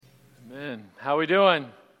Amen. How we doing?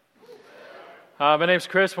 My name's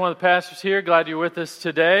Chris, one of the pastors here. Glad you're with us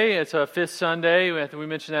today. It's a fifth Sunday. We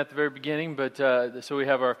mentioned that at the very beginning, but so we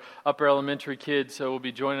have our upper elementary kids will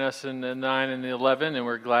be joining us in the 9 and the 11, and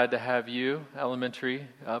we're glad to have you,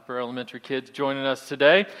 upper elementary kids, joining us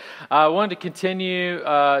today. I wanted to continue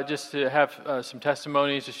just to have some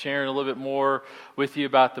testimonies, just sharing a little bit more with you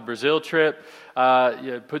about the Brazil trip.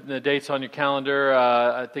 Putting the dates on your calendar.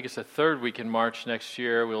 I think it's the third week in March next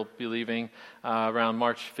year. We'll be leaving around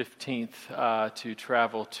March 15th to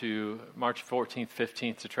travel to March 14th,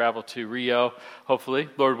 15th to travel to Rio. Hopefully,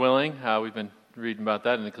 Lord willing. We've been reading about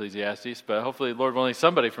that in Ecclesiastes, but hopefully, Lord willing,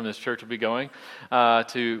 somebody from this church will be going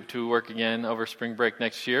to work again over spring break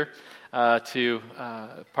next year to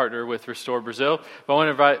partner with Restore Brazil. But I want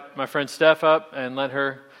to invite my friend Steph up and let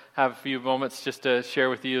her have a few moments just to share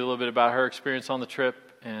with you a little bit about her experience on the trip.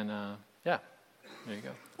 And there you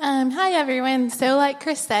go. Hi, everyone. So like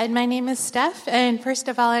Chris said, my name is Steph. And first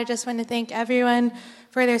of all, I just want to thank everyone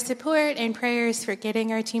for their support and prayers for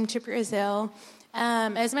getting our team to Brazil.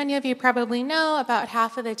 As many of you probably know, about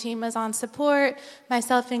half of the team was on support,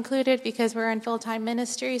 myself included, because we're in full-time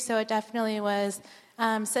ministry. So it definitely was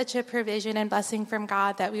such a provision and blessing from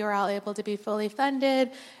God that we were all able to be fully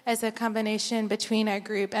funded as a combination between our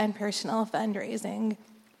group and personal fundraising.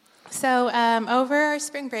 So over our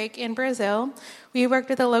spring break in Brazil, we worked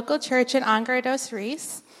with a local church in Angra dos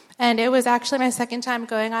Reis, and it was actually my second time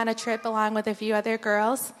going on a trip along with a few other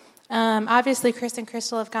girls. Obviously, Chris and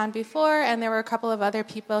Crystal have gone before, and there were a couple of other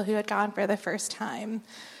people who had gone for the first time.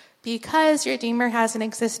 Because Redeemer has an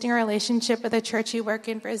existing relationship with a church we work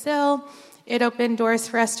in Brazil, it opened doors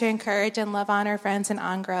for us to encourage and love on our friends in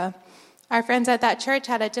Angra. Our friends at that church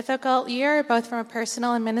had a difficult year, both from a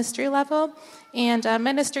personal and ministry level, and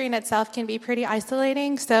ministry in itself can be pretty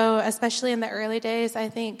isolating. So especially in the early days, I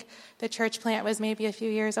think the church plant was maybe a few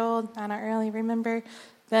years old. I don't really remember.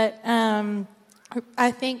 But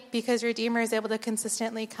I think because Redeemer is able to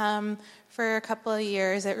consistently come for a couple of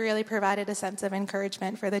years, it really provided a sense of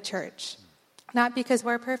encouragement for the church. Not because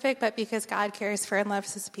we're perfect, but because God cares for and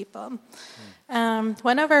loves his people.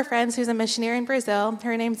 One of our friends who's a missionary in Brazil,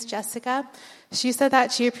 her name's Jessica, she said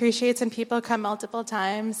that she appreciates when people come multiple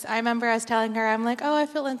times. I remember I was telling her, I'm like, I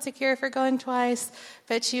feel insecure for going twice.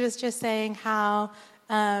 But she was just saying how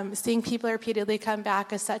seeing people repeatedly come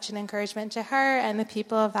back is such an encouragement to her and the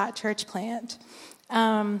people of that church plant.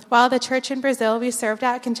 While the church in Brazil we served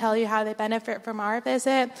at can tell you how they benefit from our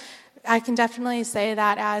visit, I can definitely say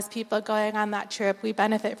that as people going on that trip, we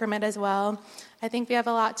benefit from it as well. I think we have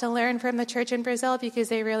a lot to learn from the church in Brazil because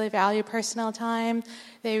they really value personal time.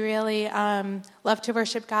 They really love to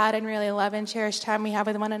worship God and really love and cherish time we have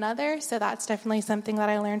with one another. So that's definitely something that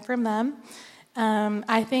I learned from them.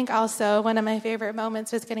 I think also one of my favorite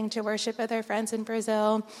moments was getting to worship with our friends in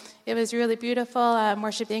Brazil. It was really beautiful,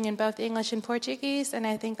 worshiping in both English and Portuguese, and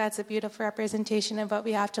I think that's a beautiful representation of what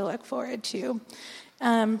we have to look forward to.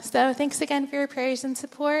 So thanks again for your prayers and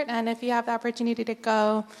support, and if you have the opportunity to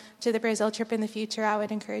go to the Brazil trip in the future, I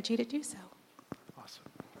would encourage you to do so. Awesome.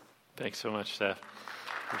 Thanks so much, Steph.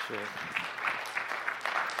 Appreciate it.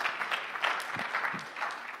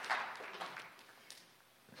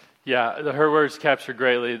 Yeah, her words capture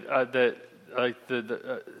greatly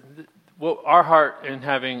our heart in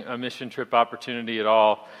having a mission trip opportunity at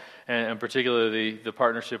all, and particularly the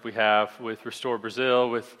partnership we have with Restore Brazil,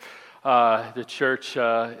 with the church,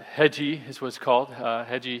 Hegi is what it's called,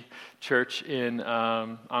 Hegi Church in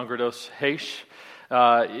Angra dos Reis,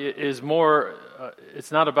 is more,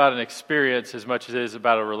 it's not about an experience as much as it is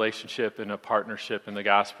about a relationship and a partnership in the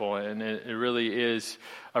gospel, and it really is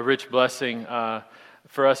a rich blessing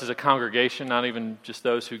for us as a congregation, not even just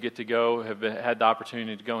those who get to go, have had the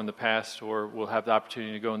opportunity to go in the past or will have the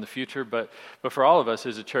opportunity to go in the future, but for all of us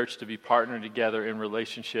as a church to be partnered together in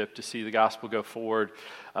relationship to see the gospel go forward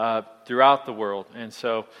throughout the world. And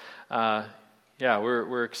so,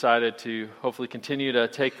 we're excited to hopefully continue to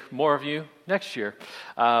take more of you next year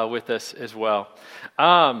with us as well.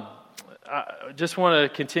 I just want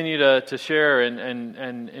to continue to share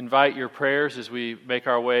and invite your prayers as we make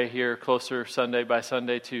our way here closer Sunday by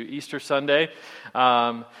Sunday to Easter Sunday.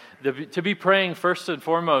 To be praying first and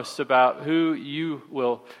foremost about who you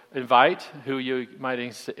will invite, who you might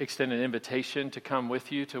extend an invitation to come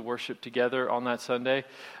with you to worship together on that Sunday.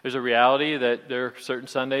 There's a reality that there are certain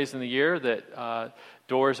Sundays in the year that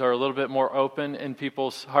doors are a little bit more open in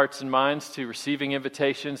people's hearts and minds to receiving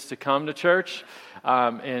invitations to come to church.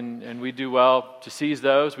 And we do well to seize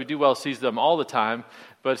those. We do well to seize them all the time,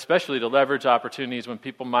 but especially to leverage opportunities when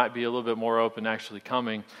people might be a little bit more open actually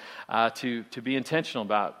coming to be intentional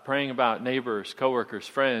about praying about neighbors, coworkers,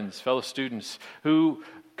 friends, fellow students who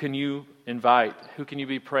can you invite? Who can you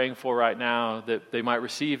be praying for right now that they might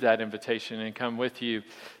receive that invitation and come with you,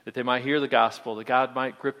 that they might hear the gospel, that God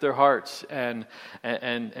might grip their hearts and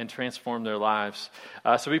transform their lives?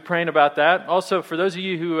 So be praying about that. Also, for those of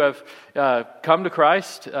you who have come to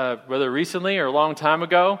Christ, whether recently or a long time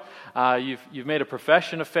ago, you've made a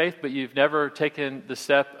profession of faith, but you've never taken the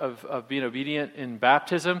step of being obedient in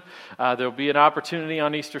baptism. There'll be an opportunity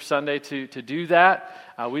on Easter Sunday to do that.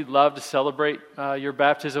 We'd love to celebrate your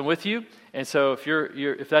baptism with you. And so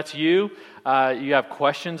if that's you, you have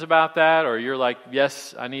questions about that, or you're like,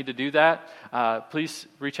 yes, I need to do that, please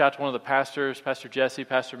reach out to one of the pastors, Pastor Jesse,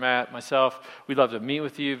 Pastor Matt, myself. We'd love to meet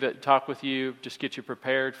with you, talk with you, just get you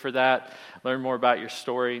prepared for that, learn more about your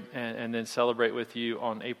story, and then celebrate with you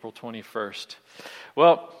on April 21st.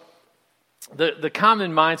 Well, the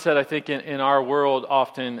common mindset, I think, in our world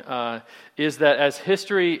often is that as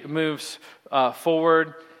history moves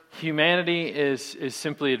forward, humanity is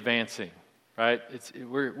simply advancing, right?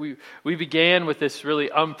 We began with this really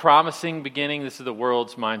unpromising beginning. This is the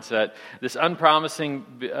world's mindset. This unpromising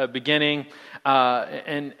beginning,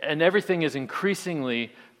 and everything is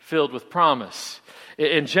increasingly filled with promise.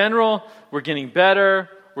 In general, we're getting better,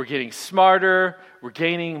 we're getting smarter, we're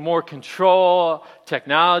gaining more control,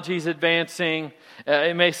 technology's advancing.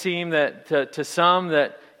 It may seem that to some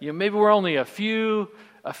that maybe we're only a few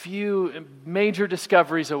major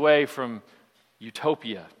discoveries away from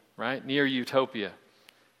utopia, right? Near utopia.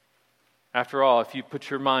 After all, if you put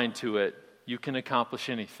your mind to it, you can accomplish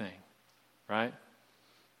anything, right?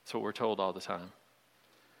 That's what we're told all the time.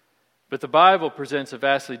 But the Bible presents a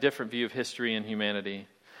vastly different view of history and humanity.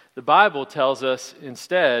 The Bible tells us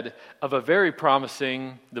instead of a very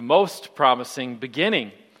promising, the most promising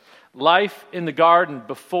beginning. Life in the garden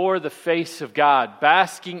before the face of God,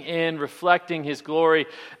 basking in, reflecting His glory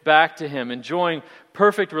back to Him, enjoying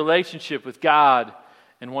perfect relationship with God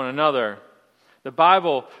and one another. The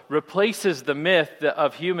Bible replaces the myth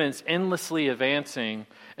of humans endlessly advancing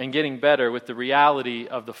and getting better with the reality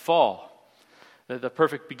of the fall. The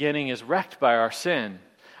perfect beginning is wrecked by our sin,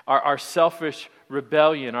 our selfish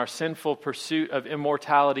rebellion, our sinful pursuit of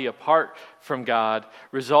immortality apart from God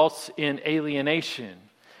results in alienation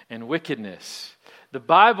and wickedness. The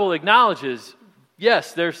Bible acknowledges,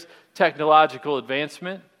 yes, there's technological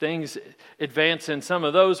advancement. Things advance in some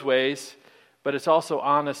of those ways, but it's also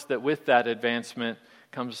honest that with that advancement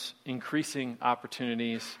comes increasing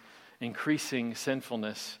opportunities, increasing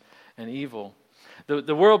sinfulness and evil.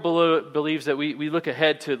 The world believes that we look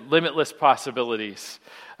ahead to limitless possibilities,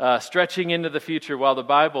 stretching into the future, while the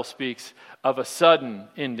Bible speaks of a sudden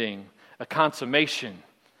ending, a consummation,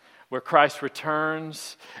 where Christ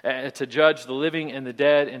returns to judge the living and the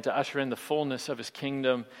dead and to usher in the fullness of His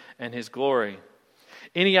kingdom and His glory.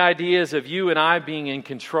 Any ideas of you and I being in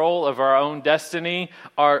control of our own destiny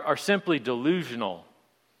are simply delusional,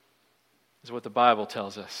 is what the Bible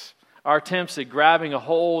tells us. Our attempts at grabbing a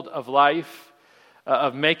hold of life,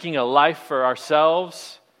 of making a life for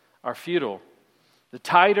ourselves, are futile. The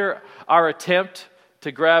tighter our attempt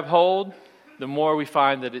to grab hold, the more we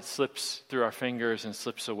find that it slips through our fingers and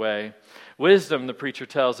slips away. Wisdom, the preacher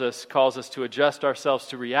tells us, calls us to adjust ourselves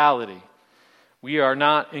to reality. We are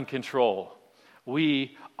not in control.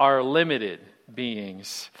 We are limited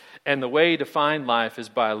beings. And the way to find life is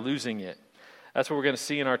by losing it. That's what we're going to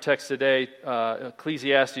see in our text today,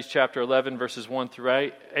 Ecclesiastes chapter 11, verses 1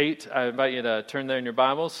 through 8. I invite you to turn there in your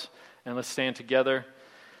Bibles, and let's stand together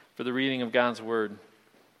for the reading of God's Word.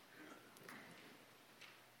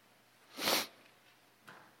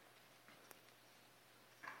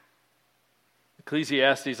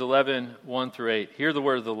 Ecclesiastes 11, 1 through 8. Hear the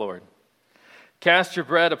word of the Lord. Cast your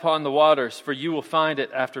bread upon the waters, for you will find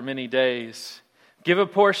it after many days. Give a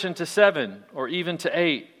portion to 7, or even to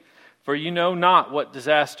 8, for you know not what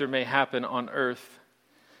disaster may happen on earth.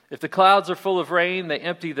 If the clouds are full of rain, they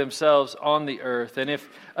empty themselves on the earth. And if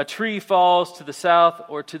a tree falls to the south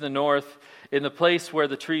or to the north, in the place where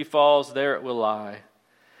the tree falls, there it will lie.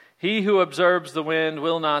 He who observes the wind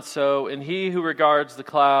will not sow, and he who regards the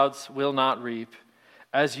clouds will not reap.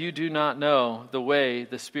 As you do not know the way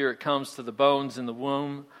the Spirit comes to the bones in the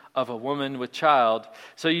womb of a woman with child,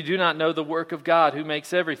 so you do not know the work of God who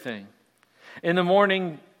makes everything. In the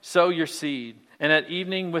morning sow your seed, and at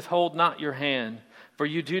evening withhold not your hand, for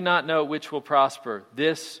you do not know which will prosper,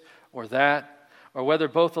 this or that, or whether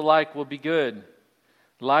both alike will be good.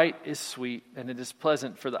 Light is sweet, and it is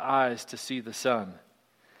pleasant for the eyes to see the sun.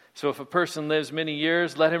 So if a person lives many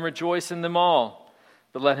years, let him rejoice in them all.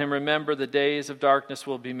 But let him remember the days of darkness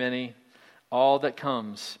will be many. All that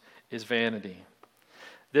comes is vanity.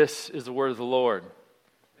 This is the word of the Lord.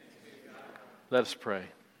 Let us pray.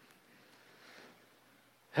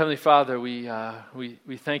 Heavenly Father, we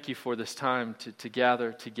thank you for this time to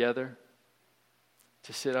gather together,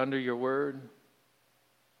 to sit under your word.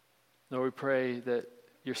 Lord, we pray that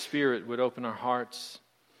your Spirit would open our hearts,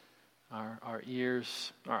 our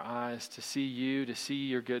ears, our eyes, to see you, to see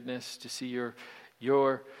your goodness, to see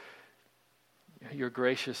your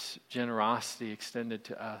gracious generosity extended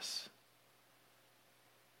to us.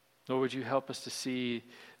 Lord, would you help us to see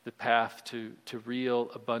the path to real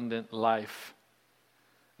abundant life,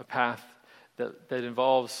 a path that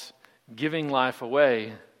involves giving life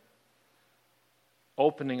away,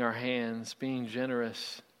 opening our hands, being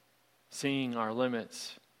generous, seeing our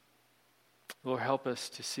limits. Lord, help us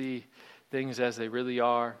to see things as they really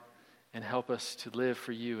are and help us to live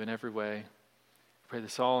for you in every way. I pray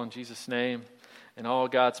this all in Jesus' name. And all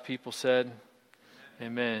God's people said,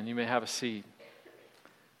 Amen. You may have a seat.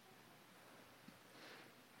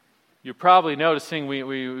 You're probably noticing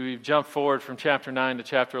we've jumped forward from chapter 9 to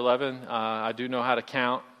chapter 11. I do know how to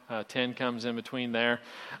count. 10 comes in between there.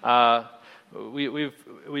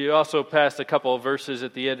 We also passed a couple of verses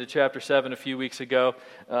at the end of chapter 7 a few weeks ago.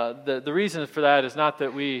 The reason for that is not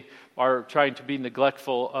that we are trying to be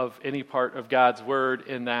neglectful of any part of God's word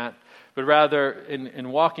in that, but rather in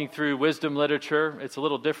walking through wisdom literature. It's a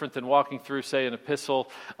little different than walking through, say, an epistle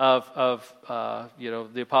of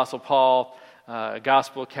the Apostle Paul, a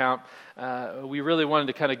gospel account. We really wanted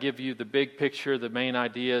to kind of give you the big picture, the main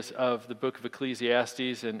ideas of the book of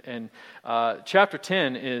Ecclesiastes. And chapter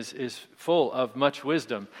 10 is full of much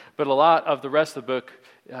wisdom, but a lot of the rest of the book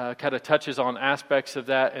kind of touches on aspects of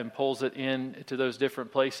that and pulls it in to those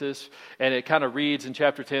different places. And it kind of reads in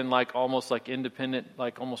chapter 10 almost like independent,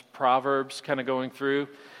 like almost Proverbs kind of going through.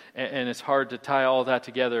 And it's hard to tie all that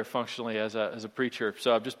together functionally as a preacher.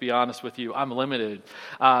 So I'll just be honest with you, I'm limited.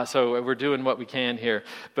 So we're doing what we can here.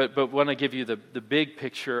 But want to give you the big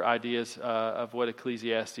picture ideas of what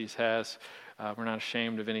Ecclesiastes has. We're not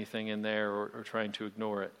ashamed of anything in there or trying to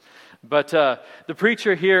ignore it. But the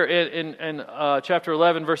preacher here in chapter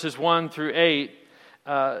 11, verses 1 through 8,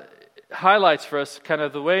 highlights for us kind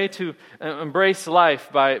of the way to embrace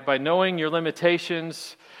life by knowing your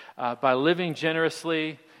limitations, by living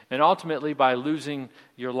generously, and ultimately by losing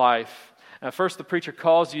your life. First, the preacher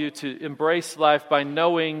calls you to embrace life by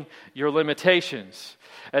knowing your limitations.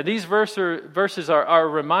 These verses are a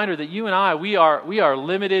reminder that you and I, we are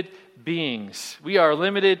limited beings. We are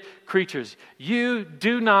limited creatures. You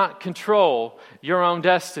do not control your own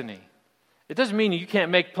destiny. It doesn't mean you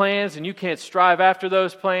can't make plans and you can't strive after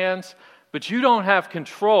those plans, but you don't have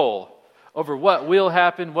control over what will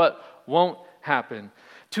happen, what won't happen.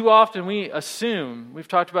 Too often we assume, we've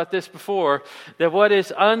talked about this before, that what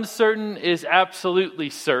is uncertain is absolutely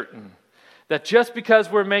certain. That just because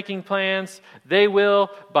we're making plans, they will,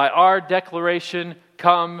 by our declaration,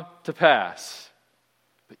 come to pass.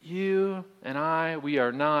 But you and I, we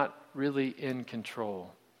are not really in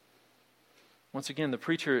control. Once again, the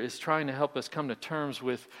preacher is trying to help us come to terms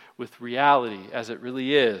with reality as it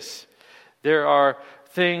really is. There are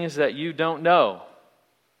things that you don't know.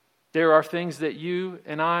 There are things that you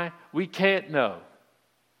and I, we can't know.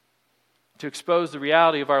 To expose the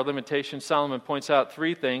reality of our limitations, Solomon points out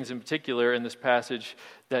three things in particular in this passage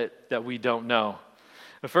that we don't know.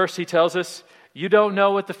 But first, he tells us, you don't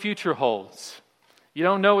know what the future holds. You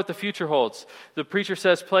don't know what the future holds. The preacher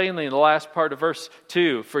says plainly in the last part of verse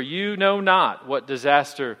 2, for you know not what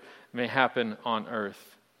disaster may happen on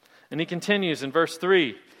earth. And he continues in verse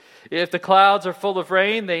 3, if the clouds are full of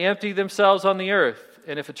rain, they empty themselves on the earth.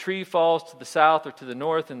 And if a tree falls to the south or to the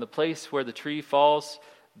north, in the place where the tree falls,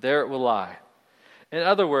 there it will lie. In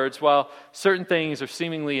other words, while certain things are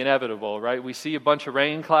seemingly inevitable, right? We see a bunch of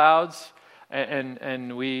rain clouds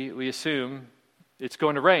and we assume it's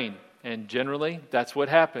going to rain. And generally, that's what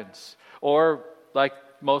happens. Or like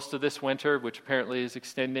most of this winter, which apparently is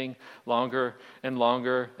extending longer and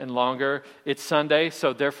longer and longer. It's Sunday,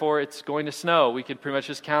 so therefore it's going to snow. We can pretty much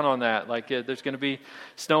just count on that. There's going to be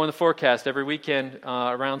snow in the forecast every weekend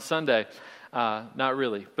around Sunday. Not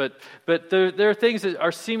really. But there are things that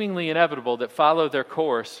are seemingly inevitable that follow their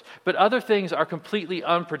course, but other things are completely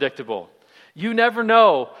unpredictable. You never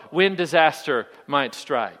know when disaster might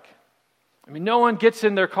strike. I mean, no one gets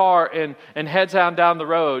in their car and heads on down the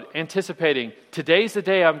road anticipating, today's the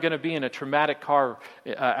day I'm going to be in a traumatic car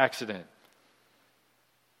accident.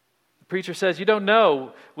 The preacher says you don't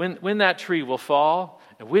know when that tree will fall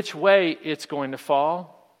and which way it's going to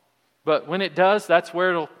fall. But when it does, that's where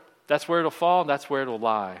it'll fall and that's where it'll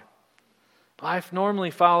lie. Life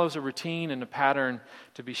normally follows a routine and a pattern,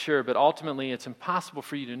 to be sure, but ultimately it's impossible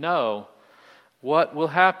for you to know what will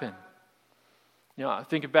happen. You know,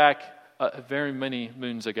 thinking back very many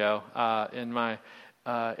moons ago, in my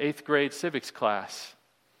 8th grade civics class.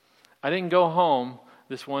 I didn't go home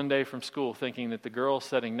this one day from school thinking that the girl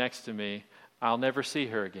sitting next to me, I'll never see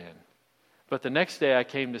her again. But the next day I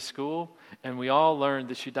came to school and we all learned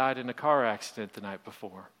that she died in a car accident the night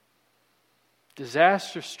before.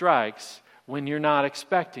 Disaster strikes when you're not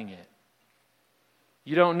expecting it.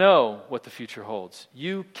 You don't know what the future holds.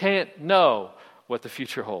 You can't know what the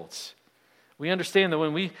future holds. We understand that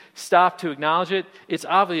when we stop to acknowledge it, it's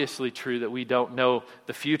obviously true that we don't know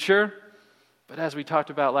the future. But as we talked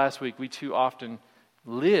about last week, we too often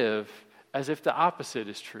live as if the opposite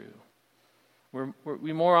is true.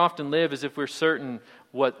 We more often live as if we're certain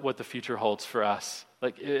what the future holds for us.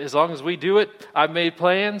 Like, as long as we do it, I've made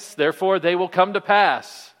plans, therefore they will come to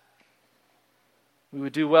pass. We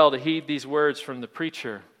would do well to heed these words from the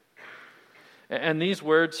preacher. And these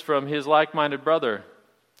words from his like-minded brother,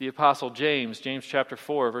 the Apostle James, James chapter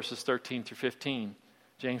 4, verses 13 through 15.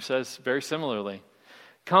 James says very similarly,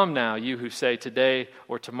 "Come now, you who say today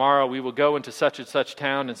or tomorrow we will go into such and such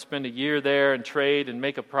town and spend a year there and trade and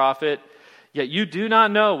make a profit. Yet you do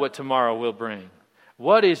not know what tomorrow will bring.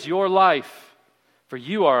 What is your life? For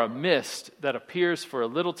you are a mist that appears for a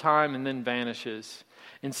little time and then vanishes.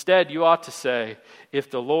 Instead, you ought to say, if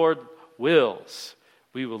the Lord wills,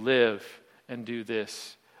 we will live and do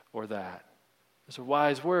this or that." Those are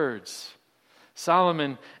wise words.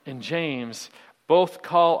 Solomon and James both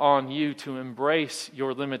call on you to embrace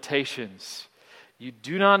your limitations. You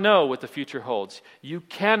do not know what the future holds. You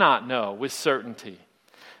cannot know with certainty.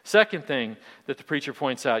 Second thing that the preacher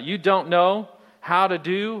points out, you don't know how to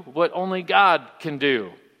do what only God can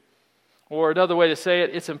do. Or another way to say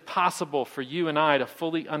it, it's impossible for you and I to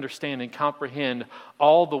fully understand and comprehend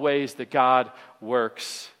all the ways that God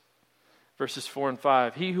works. Verses 4 and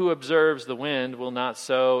 5, "He who observes the wind will not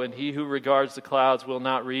sow, and he who regards the clouds will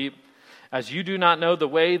not reap. As you do not know the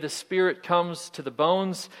way the Spirit comes to the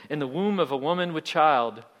bones in the womb of a woman with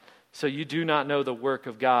child, so you do not know the work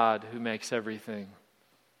of God who makes everything."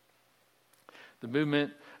 The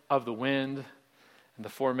movement of the wind and the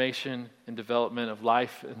formation and development of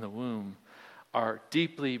life in the womb are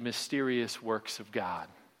deeply mysterious works of God.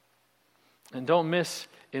 And don't miss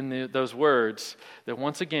in those words that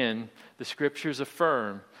once again, the Scriptures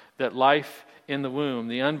affirm that life in the womb,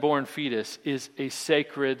 the unborn fetus, is a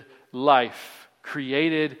sacred life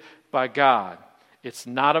created by God. It's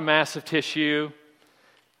not a mass of tissue.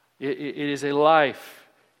 It is a life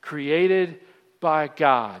created by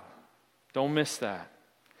God. Don't miss that.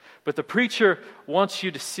 But the preacher wants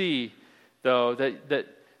you to see, though, that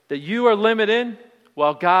you are limited,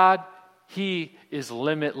 while God, He is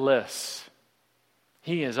limitless.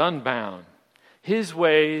 He is unbound. His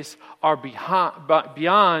ways are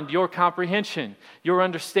beyond your comprehension, your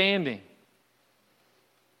understanding.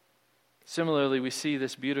 Similarly, we see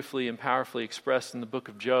this beautifully and powerfully expressed in the book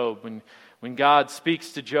of Job. When God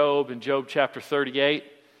speaks to Job in Job chapter 38,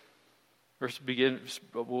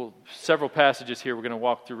 several passages here we're going to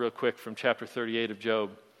walk through real quick from chapter 38 of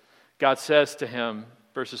Job. God says to him,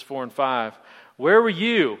 verses 4 and 5, "Where were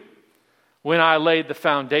you when I laid the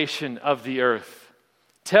foundation of the earth?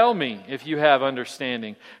 Tell me if you have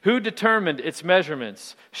understanding. Who determined its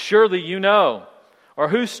measurements? Surely you know. Or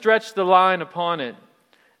who stretched the line upon it?"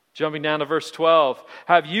 Jumping down to verse 12,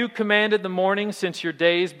 "Have you commanded the morning since your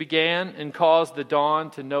days began and caused the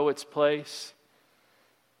dawn to know its place?"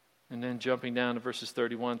 And then jumping down to verses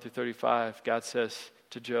 31 through 35, God says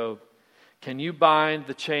to Job, "Can you bind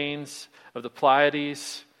the chains of the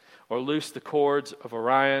Pleiades or loose the cords of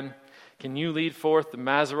Orion? Can you lead forth the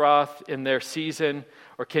Mazzaroth in their season?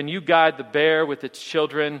 Or can you guide the bear with its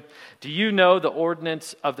children? Do you know the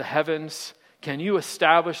ordinance of the heavens? Can you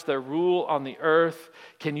establish their rule on the earth?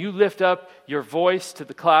 Can you lift up your voice to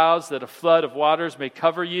the clouds that a flood of waters may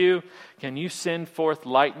cover you? Can you send forth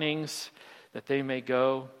lightnings that they may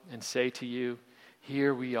go and say to you,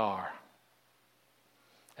 'Here we are'?"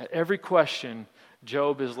 At every question,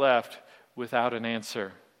 Job is left without an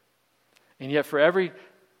answer. And yet for every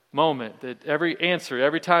moment,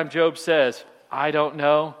 every time Job says, "I don't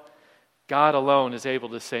know," God alone is able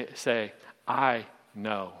to say, "I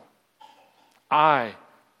know. I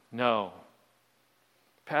know."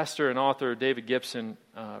 Pastor and author David Gibson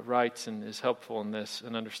writes and is helpful in this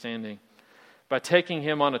and understanding. By taking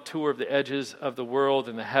him on a tour of the edges of the world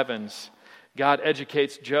and the heavens, God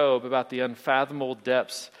educates Job about the unfathomable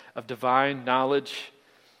depths of divine knowledge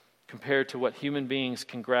compared to what human beings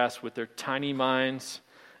can grasp with their tiny minds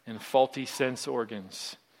and faulty sense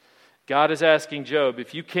organs. God is asking Job,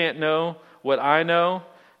 if you can't know what I know,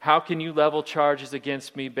 how can you level charges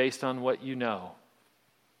against me based on what you know?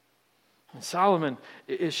 And Solomon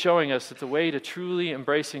is showing us that the way to truly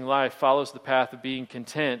embracing life follows the path of being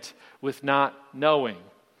content with not knowing.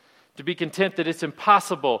 To be content that it's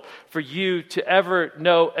impossible for you to ever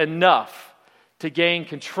know enough to gain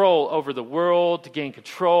control over the world, to gain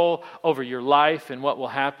control over your life and what will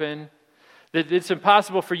happen. That it's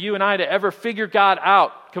impossible for you and I to ever figure God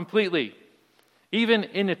out completely. Even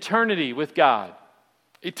in eternity with God.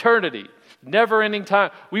 Eternity. Never-ending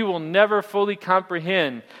time. We will never fully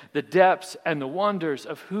comprehend the depths and the wonders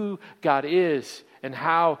of who God is and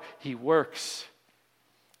how He works.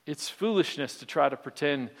 It's foolishness to try to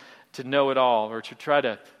pretend to know it all or to try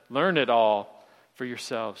to learn it all for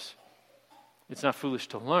yourselves. It's not foolish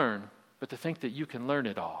to learn, but to think that you can learn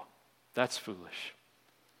it all. That's foolish.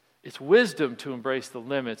 It's wisdom to embrace the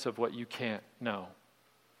limits of what you can't know.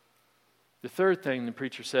 The third thing the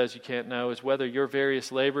preacher says you can't know is whether your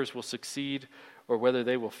various labors will succeed or whether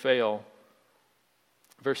they will fail.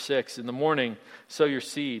 Verse 6, in the morning sow your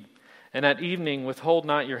seed, and at evening withhold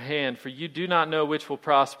not your hand, for you do not know which will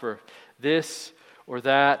prosper, this or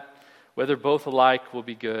that, whether both alike will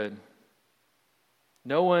be good.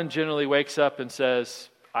 No one generally wakes up and says,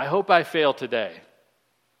 I hope I fail today.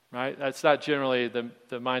 Right? That's not generally the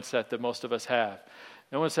mindset that most of us have.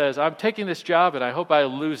 No one says, I'm taking this job and I hope I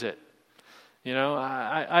lose it. You know,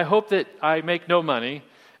 I hope that I make no money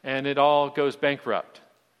and it all goes bankrupt.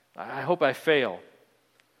 I hope I fail.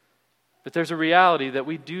 But there's a reality that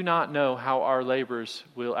we do not know how our labors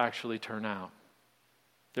will actually turn out.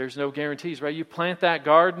 There's no guarantees, right? You plant that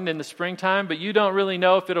garden in the springtime, but you don't really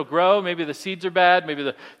know if it'll grow. Maybe the seeds are bad.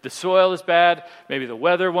 Maybe the soil is bad. Maybe the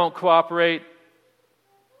weather won't cooperate.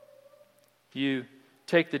 You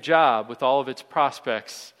take the job with all of its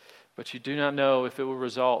prospects, but you do not know if it will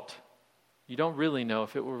result. You don't really know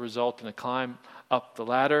if it will result in a climb up the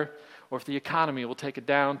ladder or if the economy will take a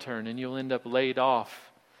downturn and you'll end up laid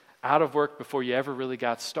off, out of work before you ever really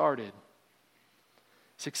got started.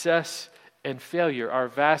 Success and failure are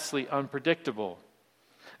vastly unpredictable.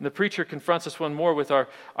 And the preacher confronts us one more with our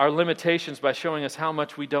limitations by showing us how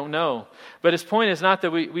much we don't know. But his point is not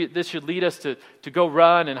that this should lead us to go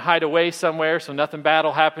run and hide away somewhere so nothing bad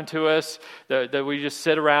will happen to us, that we just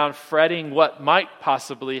sit around fretting what might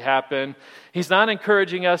possibly happen. He's not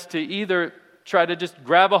encouraging us to either try to just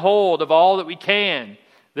grab a hold of all that we can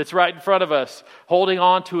that's right in front of us, holding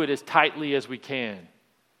on to it as tightly as we can.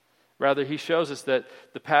 Rather, he shows us that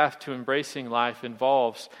the path to embracing life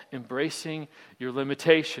involves embracing your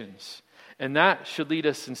limitations. And that should lead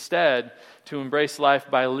us instead to embrace life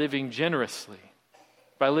by living generously.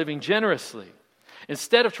 By living generously.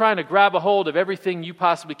 Instead of trying to grab a hold of everything you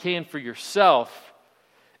possibly can for yourself,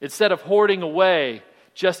 instead of hoarding away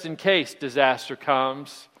just in case disaster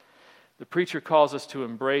comes, the preacher calls us to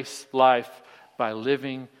embrace life by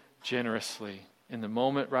living generously in the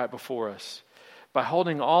moment right before us. By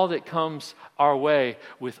holding all that comes our way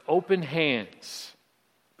with open hands,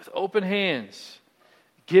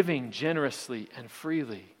 giving generously and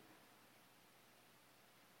freely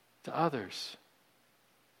to others.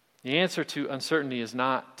 The answer to uncertainty is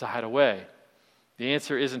not to hide away. The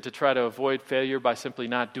answer isn't to try to avoid failure by simply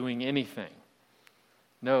not doing anything.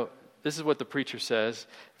 No, this is what the preacher says,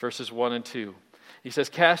 verses 1 and 2. He says,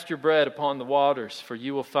 cast your bread upon the waters, for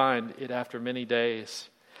you will find it after many days.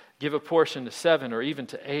 Give a portion to 7 or even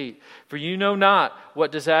to 8, for you know not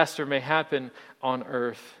what disaster may happen on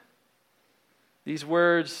earth. These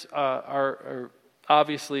words are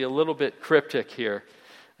obviously a little bit cryptic here.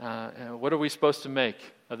 What are we supposed to make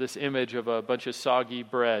of this image of a bunch of soggy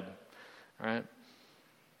bread? All right?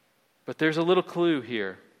 But there's a little clue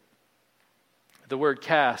here. The word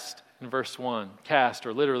cast in verse 1, cast,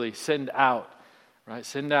 or literally send out, right?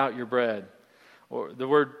 Send out your bread. Or the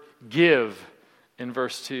word give in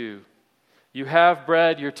verse 2. You have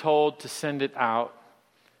bread, you're told to send it out.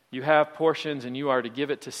 You have portions and you are to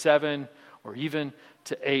give it to 7 or even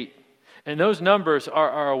to 8. And those numbers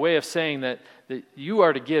are a way of saying that you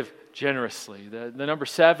are to give generously. The number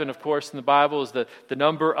 7, of course, in the Bible is the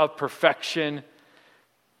number of perfection.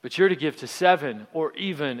 But you're to give to 7 or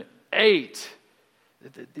even 8.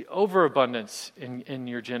 The overabundance in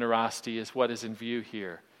your generosity is what is in view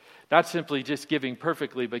here. Not simply just giving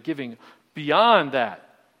perfectly, but giving beyond that.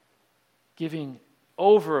 Giving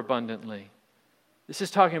overabundantly. This is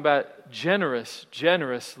talking about generous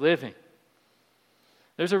living.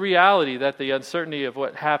 There's a reality that the uncertainty of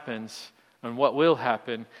what happens and what will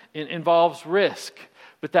happen involves risk.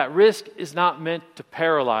 But that risk is not meant to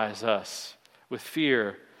paralyze us with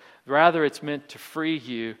fear. Rather, it's meant to free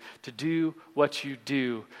you to do what you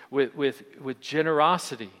do with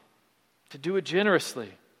generosity. To do it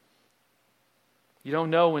generously. You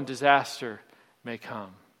don't know when disaster may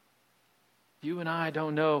come. You and I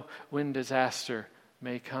don't know when disaster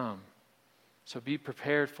may come. So be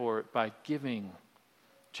prepared for it by giving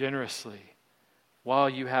generously while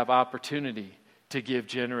you have opportunity to give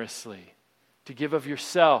generously, to give of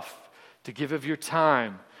yourself, to give of your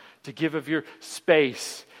time, to give of your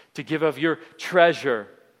space, to give of your treasure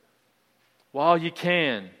while you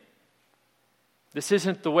can. This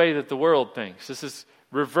isn't the way that the world thinks. This is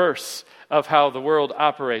reverse of how the world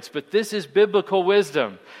operates. But this is biblical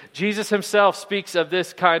wisdom. Jesus himself speaks of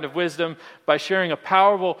this kind of wisdom by sharing a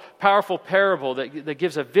powerful parable that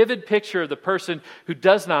gives a vivid picture of the person who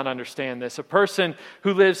does not understand this, a person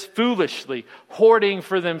who lives foolishly, hoarding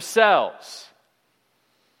for themselves.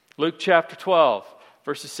 Luke chapter 12,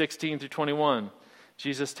 verses 16 through 21.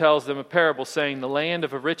 Jesus tells them a parable saying, "The land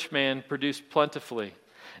of a rich man produced plentifully.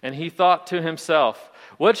 And he thought to himself,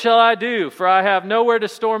 'What shall I do? For I have nowhere to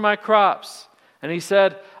store my crops.' And he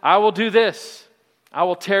said, 'I will do this. I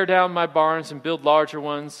will tear down my barns and build larger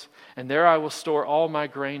ones, and there I will store all my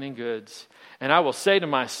grain and goods. And I will say to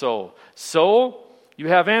my soul, Soul, you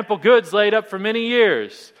have ample goods laid up for many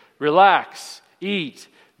years. Relax, eat,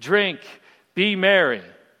 drink, be merry.'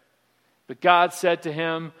 But God said to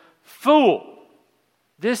him, 'Fool,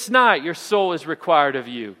 this night your soul is required of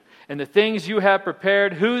you. And the things you have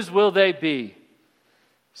prepared, whose will they be?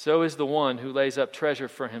 So is the one who lays up treasure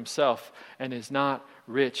for himself and is not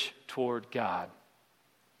rich toward God.'"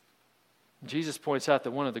 Jesus points out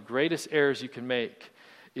that one of the greatest errors you can make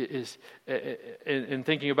is in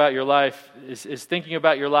thinking about your life, is thinking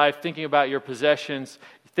about your life, thinking about your possessions,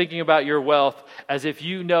 thinking about your wealth as if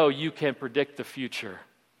you know you can predict the future.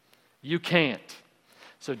 You can't.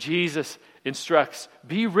 So Jesus instructs,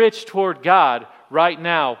 be rich toward God right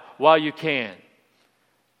now while you can.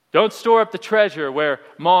 Don't store up the treasure where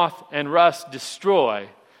moth and rust destroy.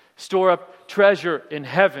 Store up treasure in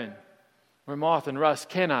heaven where moth and rust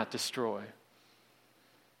cannot destroy.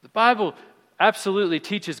 The Bible absolutely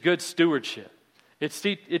teaches good stewardship. It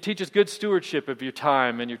teaches good stewardship of your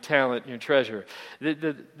time and your talent and your treasure.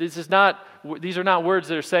 These are not words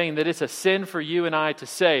that are saying that it's a sin for you and I to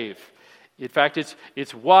save. In fact,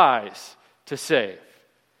 it's wise to save.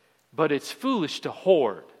 But it's foolish to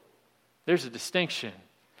hoard. There's a distinction.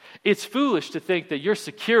 It's foolish to think that your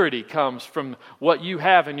security comes from what you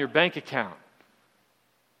have in your bank account,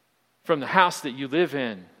 from the house that you live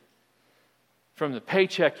in, from the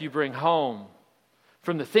paycheck you bring home,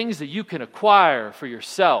 from the things that you can acquire for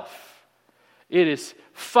yourself. It is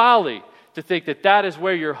folly to think that that is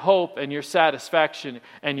where your hope and your satisfaction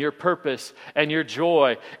and your purpose and your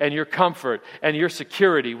joy and your comfort and your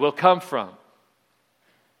security will come from.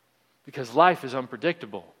 Because life is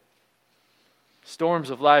unpredictable. Storms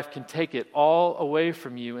of life can take it all away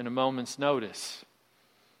from you in a moment's notice.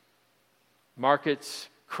 Markets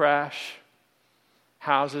crash,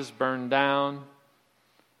 houses burn down,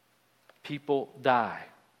 people die.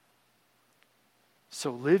 So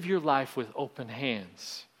live your life with open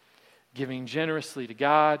hands, giving generously to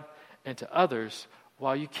God and to others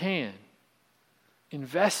while you can.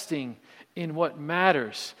 Investing in what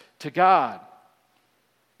matters to God.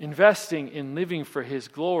 Investing in living for His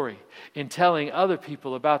glory, in telling other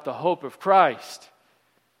people about the hope of Christ.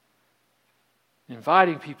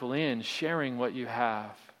 Inviting people in, sharing what you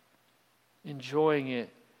have, enjoying it,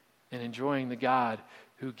 and enjoying the God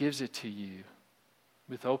who gives it to you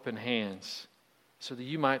with open hands so that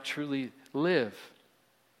you might truly live.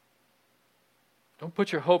 Don't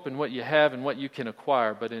put your hope in what you have and what you can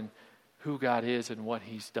acquire, but in who God is and what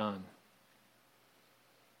He's done.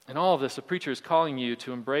 In all of this, the preacher is calling you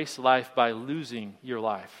to embrace life by losing your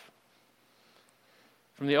life.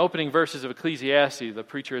 From the opening verses of Ecclesiastes, the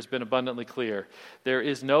preacher has been abundantly clear. There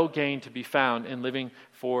is no gain to be found in living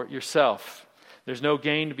for yourself. There's no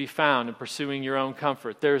gain to be found in pursuing your own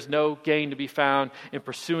comfort. There's no gain to be found in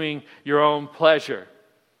pursuing your own pleasure.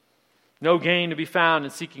 No gain to be found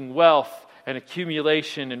in seeking wealth and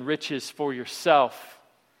accumulation and riches for yourself.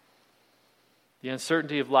 The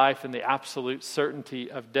uncertainty of life and the absolute certainty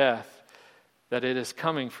of death, that it is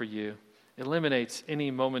coming for you, eliminates any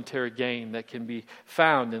momentary gain that can be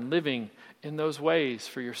found in living in those ways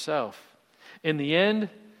for yourself. In the end,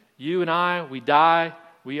 you and I, we die,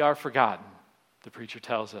 we are forgotten, the preacher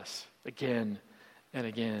tells us again and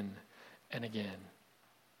again and again.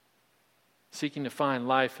 Seeking to find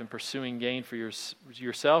life and pursuing gain for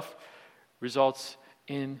yourself results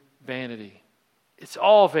in vanity. It's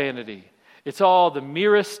all vanity. It's all the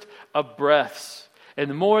merest of breaths. And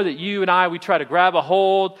the more that you and I, we try to grab a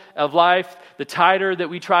hold of life, the tighter that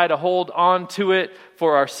we try to hold on to it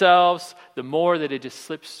for ourselves, the more that it just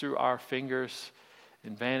slips through our fingers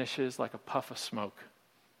and vanishes like a puff of smoke.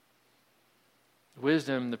 The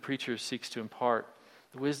wisdom the preacher seeks to impart,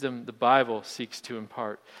 the wisdom the Bible seeks to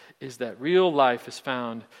impart, is that real life is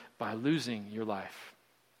found by losing your life.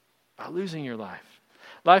 By losing your life.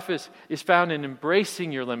 Life is found in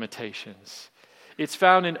embracing your limitations. It's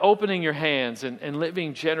found in opening your hands and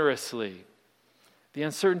living generously. The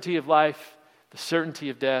uncertainty of life, the certainty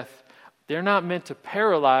of death, they're not meant to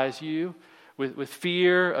paralyze you with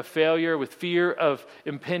fear of failure, with fear of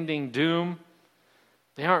impending doom.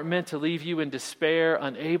 They aren't meant to leave you in despair,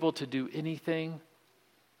 unable to do anything,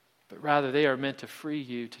 but rather they are meant to free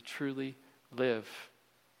you to truly live.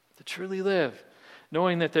 To truly live,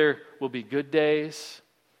 knowing that there will be good days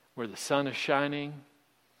where the sun is shining.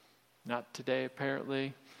 Not today,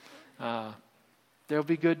 apparently. There'll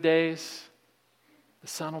be good days. The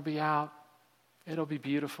sun will be out. It'll be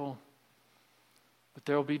beautiful. But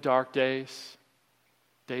there will be dark days,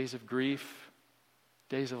 days of grief,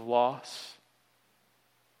 days of loss.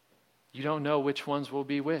 You don't know which ones will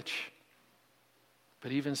be which.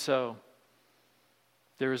 But even so,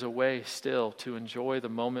 there is a way still to enjoy the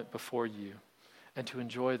moment before you and to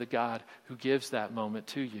enjoy the God who gives that moment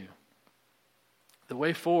to you. The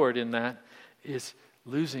way forward in that is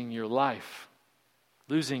losing your life.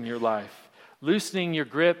 Losing your life. Loosening your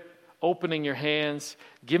grip, opening your hands,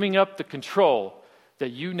 giving up the control that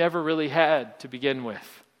you never really had to begin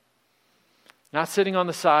with. Not sitting on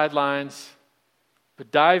the sidelines,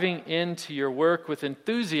 but diving into your work with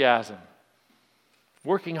enthusiasm.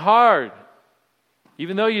 Working hard,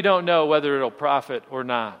 even though you don't know whether it'll profit or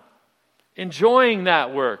not. Enjoying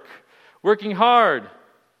that work. Working hard.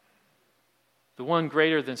 The one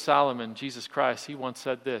greater than Solomon, Jesus Christ, he once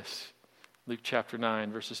said this. Luke chapter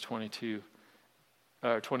 9, verses 23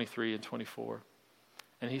 and 24.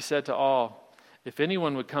 And he said to all, "If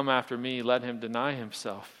anyone would come after me, let him deny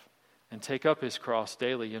himself and take up his cross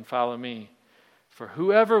daily and follow me. For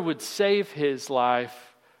whoever would save his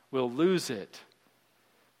life will lose it.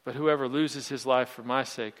 But whoever loses his life for my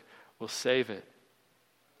sake will save it."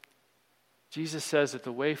 Jesus says that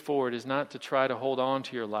the way forward is not to try to hold on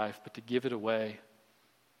to your life, but to give it away.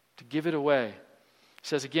 To give it away. He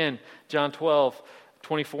says again, John 12,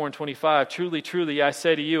 24 and 25, "Truly, truly, I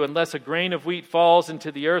say to you, unless a grain of wheat falls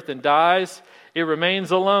into the earth and dies, it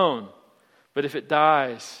remains alone. But if it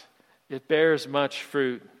dies, it bears much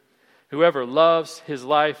fruit. Whoever loves his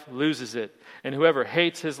life loses it, and whoever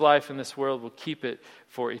hates his life in this world will keep it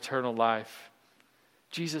for eternal life."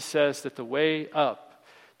 Jesus says that the way up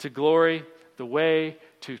to glory, the way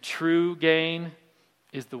to true gain,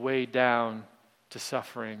 is the way down to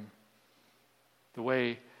suffering. The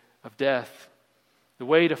way of death. The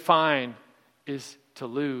way to find is to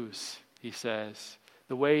lose, he says.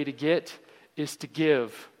 The way to get is to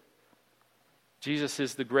give. Jesus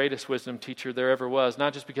is the greatest wisdom teacher there ever was,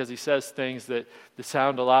 not just because he says things that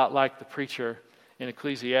sound a lot like the preacher in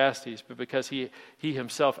Ecclesiastes, but because he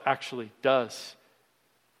himself actually does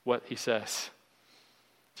what he says.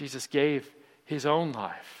 Jesus gave his own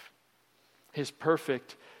life, his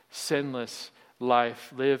perfect, sinless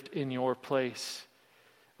life, lived in your place,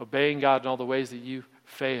 obeying God in all the ways that you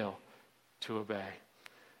fail to obey,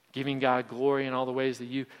 giving God glory in all the ways that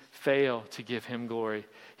you fail to give him glory.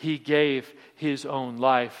 He gave his own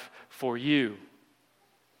life for you.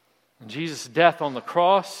 And Jesus' death on the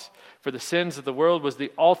cross for the sins of the world was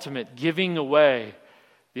the ultimate giving away,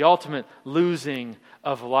 the ultimate losing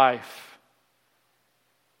of life.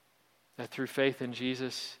 That through faith in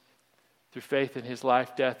Jesus, through faith in his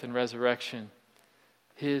life, death, and resurrection,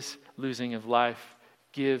 his losing of life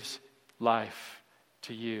gives life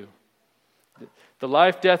to you. The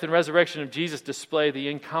life, death, and resurrection of Jesus display the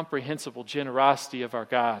incomprehensible generosity of our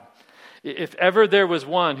God. If ever there was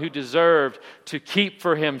one who deserved to keep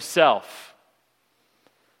for himself,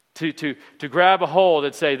 to grab a hold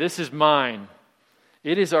and say, "This is mine,"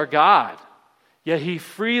 it is our God. Yet he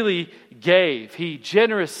freely gave, he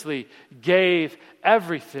generously gave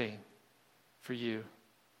everything for you.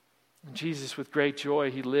 And Jesus, with great joy,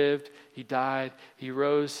 he lived, he died, he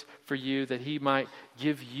rose for you that he might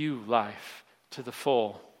give you life to the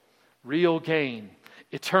full. Real gain,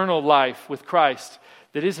 eternal life with Christ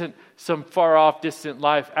that isn't some far off distant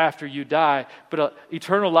life after you die, but an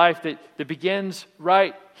eternal life that begins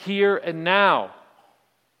right here and now.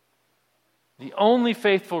 The only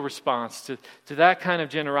faithful response to that kind of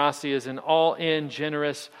generosity is an all-in,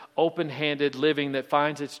 generous, open-handed living that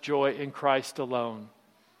finds its joy in Christ alone.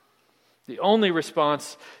 The only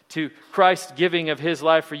response to Christ's giving of his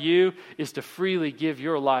life for you is to freely give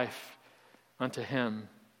your life unto him,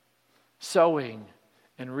 sowing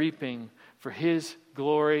and reaping for his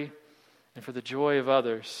glory and for the joy of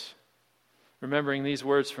others. Remembering these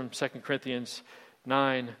words from 2 Corinthians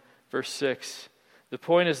 9, verse 6, The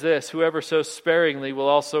point is this: whoever sows sparingly will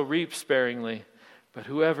also reap sparingly, but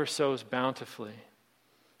whoever sows bountifully,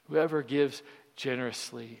 whoever gives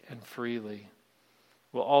generously and freely,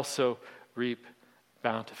 will also reap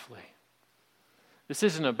bountifully. This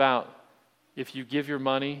isn't about if you give your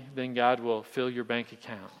money, then God will fill your bank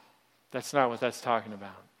account. That's not what that's talking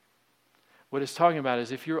about. What it's talking about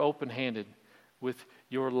is if you're open-handed with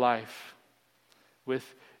your life,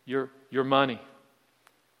 with your money,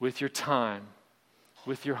 with your time,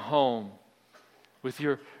 with your home, with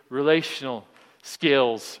your relational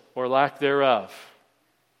skills or lack thereof,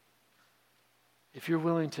 if you're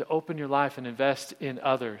willing to open your life and invest in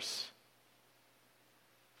others,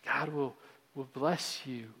 God will bless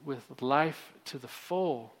you with life to the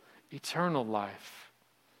full, eternal life.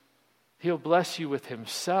 He'll bless you with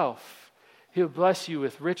Himself. He'll bless you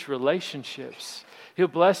with rich relationships. He'll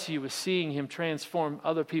bless you with seeing Him transform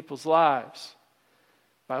other people's lives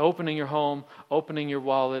by opening your home, opening your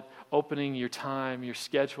wallet, opening your time, your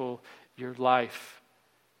schedule, your life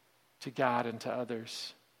to God and to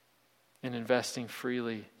others, and investing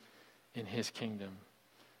freely in His kingdom.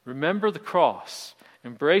 Remember the cross.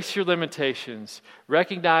 Embrace your limitations.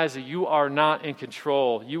 Recognize that you are not in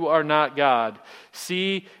control. You are not God.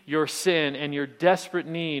 See your sin and your desperate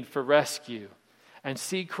need for rescue, and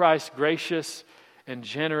see Christ's gracious and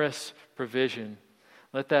generous provision.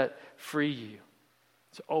 Let that free you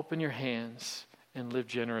to open your hands and live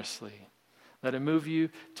generously. Let it move you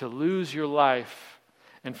to lose your life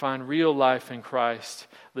and find real life in Christ,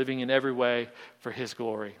 living in every way for His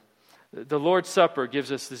glory. The Lord's Supper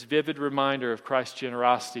gives us this vivid reminder of Christ's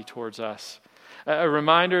generosity towards us. A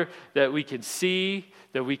reminder that we can see,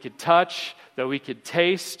 that we could touch, that we could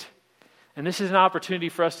taste. And this is an opportunity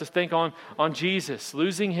for us to think on Jesus,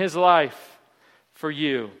 losing His life for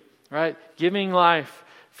you, right? Giving life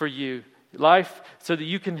for you. Life so that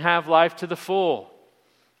you can have life to the full.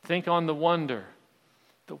 Think on the wonder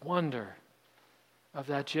of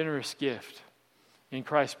that generous gift in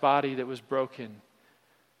Christ's body that was broken,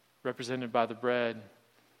 represented by the bread,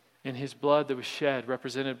 in His blood that was shed,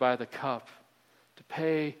 represented by the cup, to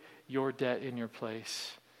pay your debt in your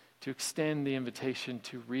place, to extend the invitation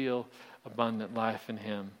to real, abundant life in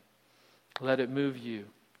Him. Let it move you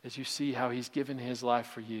as you see how He's given His life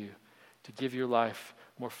for you, to give your life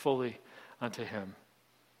more fully unto Him.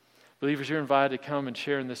 Believers, you're invited to come and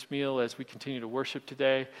share in this meal as we continue to worship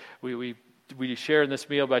today. We share in this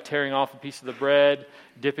meal by tearing off a piece of the bread,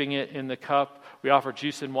 dipping it in the cup. We offer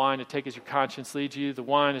juice and wine to take as your conscience leads you. The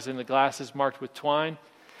wine is in the glasses marked with twine.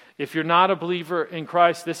 If you're not a believer in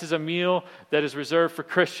Christ, this is a meal that is reserved for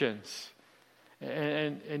Christians.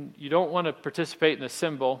 And you don't want to participate in the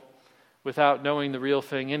symbol without knowing the real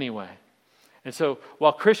thing anyway. And so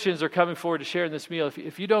while Christians are coming forward to share in this meal,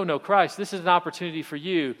 if you don't know Christ, this is an opportunity for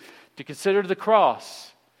you to consider the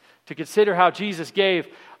cross, to consider how Jesus gave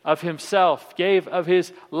of Himself, gave of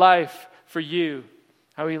His life for you,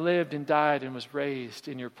 how He lived and died and was raised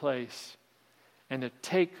in your place, and to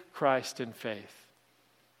take Christ in faith,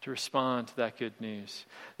 to respond to that good news.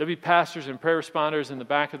 There'll be pastors and prayer responders in the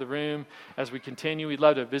back of the room as we continue. We'd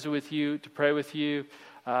love to visit with you, to pray with you,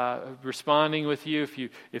 responding with you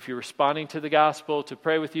if you're responding to the gospel, to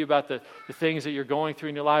pray with you about the things that you're going through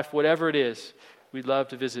in your life, whatever it is. We'd love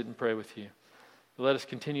to visit and pray with you. But let us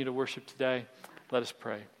continue to worship today. Let us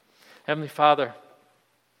pray. Heavenly Father,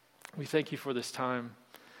 we thank You for this time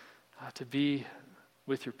to be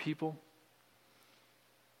with Your people,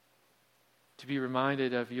 to be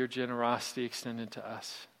reminded of Your generosity extended to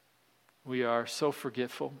us. We are so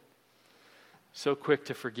forgetful, so quick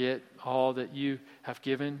to forget all that You have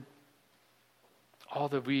given, all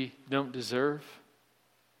that we don't deserve,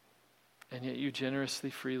 and yet You generously,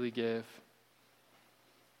 freely give.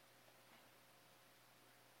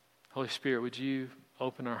 Holy Spirit, would You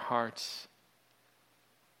open our hearts?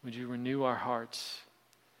 Would You renew our hearts?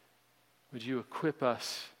 Would You equip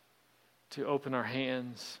us to open our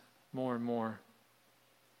hands more and more,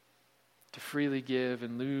 to freely give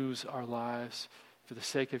and lose our lives for the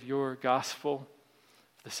sake of Your gospel,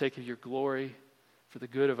 for the sake of Your glory, for the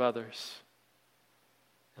good of others.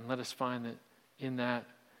 And let us find that in that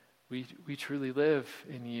we truly live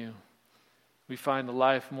in You. We find a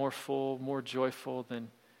life more full, more joyful than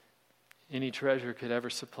any treasure could ever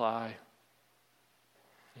supply.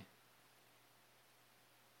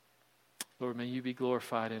 Lord, may You be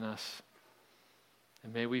glorified in us.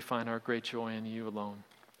 And may we find our great joy in You alone.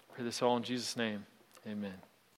 I pray this all in Jesus' name. Amen.